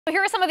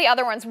Here are some of the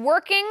other ones.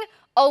 Working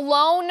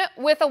alone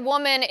with a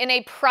woman in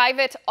a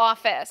private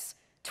office.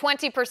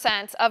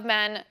 20% of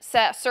men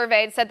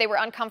surveyed said they were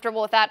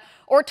uncomfortable with that.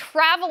 Or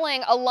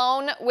traveling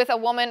alone with a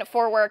woman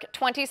for work.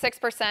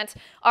 26%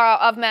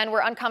 of men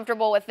were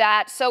uncomfortable with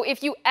that. So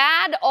if you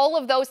add all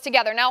of those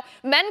together, now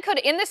men could,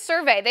 in this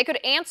survey, they could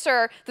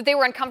answer that they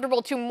were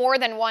uncomfortable to more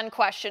than one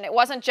question. It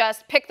wasn't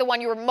just pick the one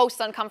you were most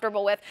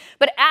uncomfortable with.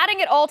 But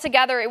adding it all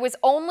together, it was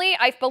only,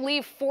 I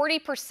believe,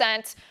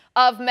 40%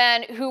 of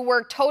men who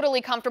were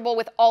totally comfortable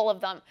with all of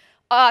them.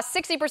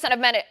 60% of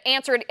men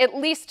answered at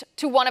least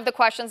to one of the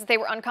questions that they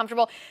were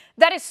uncomfortable.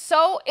 That is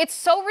it's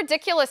so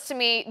ridiculous to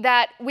me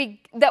that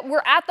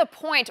we're at the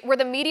point where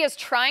the media is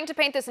trying to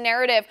paint this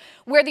narrative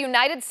where the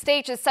United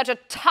States is such a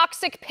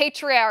toxic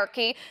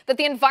patriarchy, that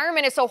the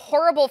environment is so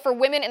horrible for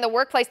women in the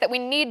workplace that we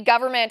need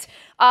government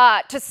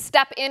to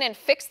step in and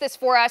fix this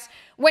for us.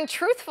 When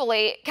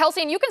truthfully,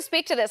 Kelsey, and you can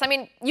speak to this, I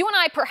mean, you and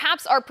I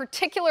perhaps are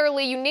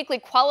particularly uniquely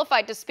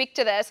qualified to speak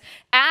to this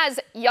as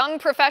young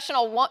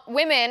professional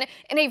women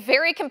in a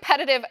very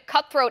competitive,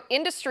 cutthroat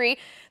industry.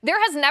 There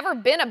has never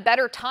been a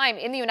better time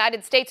in the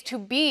United States to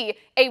be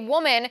a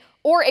woman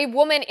or a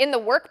woman in the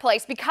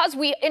workplace because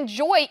we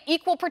enjoy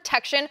equal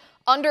protection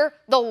under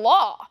the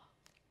law.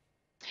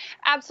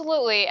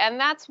 Absolutely. And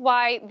that's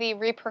why the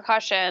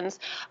repercussions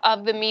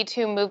of the Me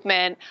Too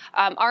movement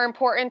are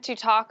important to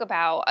talk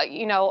about.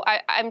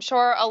 I'm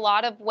sure a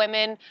lot of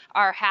women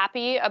are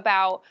happy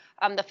about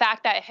the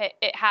fact that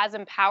it has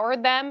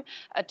empowered them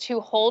to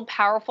hold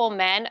powerful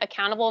men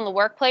accountable in the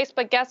workplace.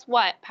 But guess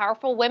what?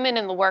 Powerful women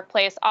in the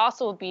workplace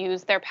also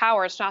abuse their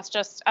power. It's not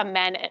just a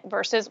men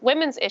versus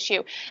women's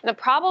issue. And the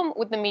problem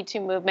with the Me Too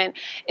movement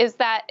is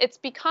that it's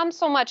become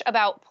so much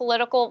about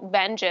political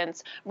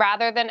vengeance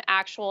rather than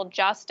actual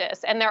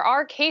justice. And there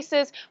are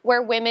cases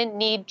where women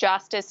need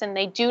justice and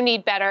they do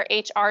need better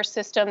HR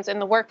systems in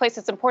the workplace.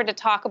 It's important to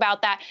talk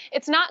about that.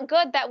 It's not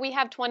good that we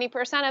have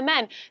 20% of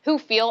men who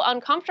feel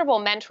uncomfortable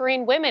mentoring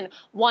women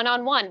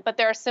one-on-one, but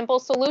there are simple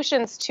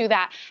solutions to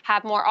that.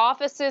 Have more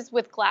offices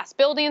with glass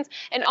buildings.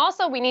 And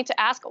also we need to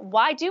ask,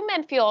 why do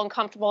men feel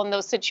uncomfortable in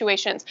those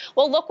situations?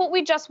 Well, look what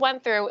we just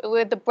went through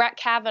with the Brett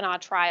Kavanaugh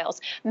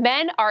trials.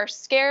 Men are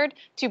scared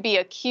to be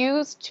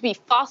accused, to be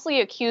falsely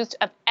accused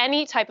of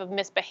any type of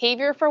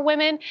misbehavior for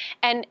women.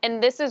 And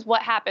this is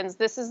what happens.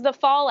 This is the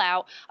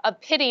fallout of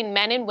pitting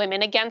men and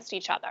women against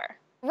each other.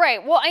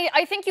 Right. Well,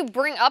 I think you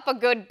bring up a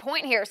good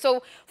point here.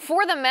 So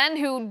for the men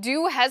who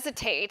do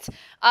hesitate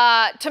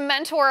to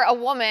mentor a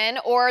woman,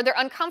 or they're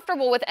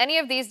uncomfortable with any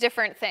of these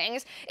different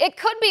things, it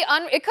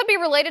could be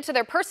related to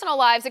their personal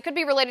lives. It could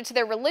be related to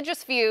their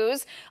religious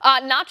views,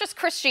 not just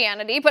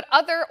Christianity, but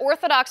other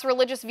Orthodox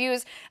religious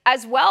views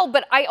as well.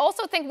 But I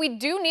also think we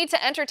do need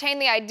to entertain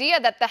the idea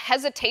that the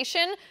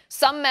hesitation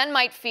some men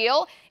might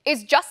feel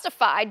is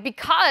justified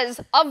because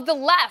of the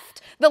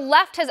left. The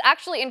left has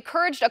actually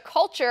encouraged a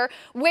culture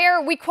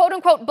where we quote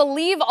unquote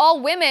believe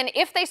all women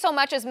if they so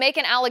much as make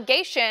an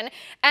allegation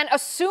and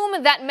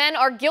assume that men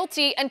are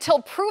guilty until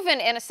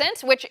proven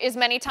innocent, which is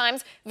many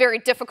times very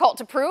difficult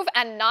to prove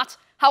and not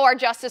how our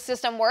justice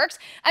system works.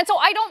 And so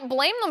I don't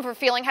blame them for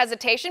feeling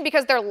hesitation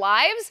because their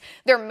lives,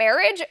 their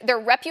marriage, their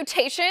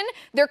reputation,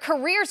 their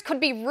careers could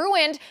be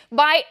ruined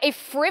by a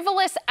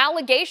frivolous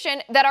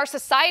allegation that our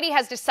society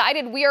has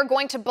decided we are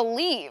going to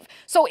believe.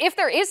 So if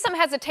there is some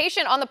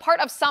hesitation on the part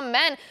of some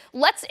men,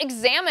 let's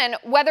examine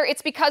whether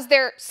it's because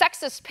they're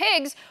sexist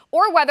pigs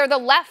or whether the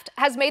left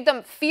has made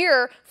them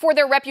fear for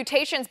their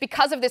reputations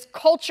because of this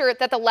culture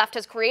that the left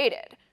has created.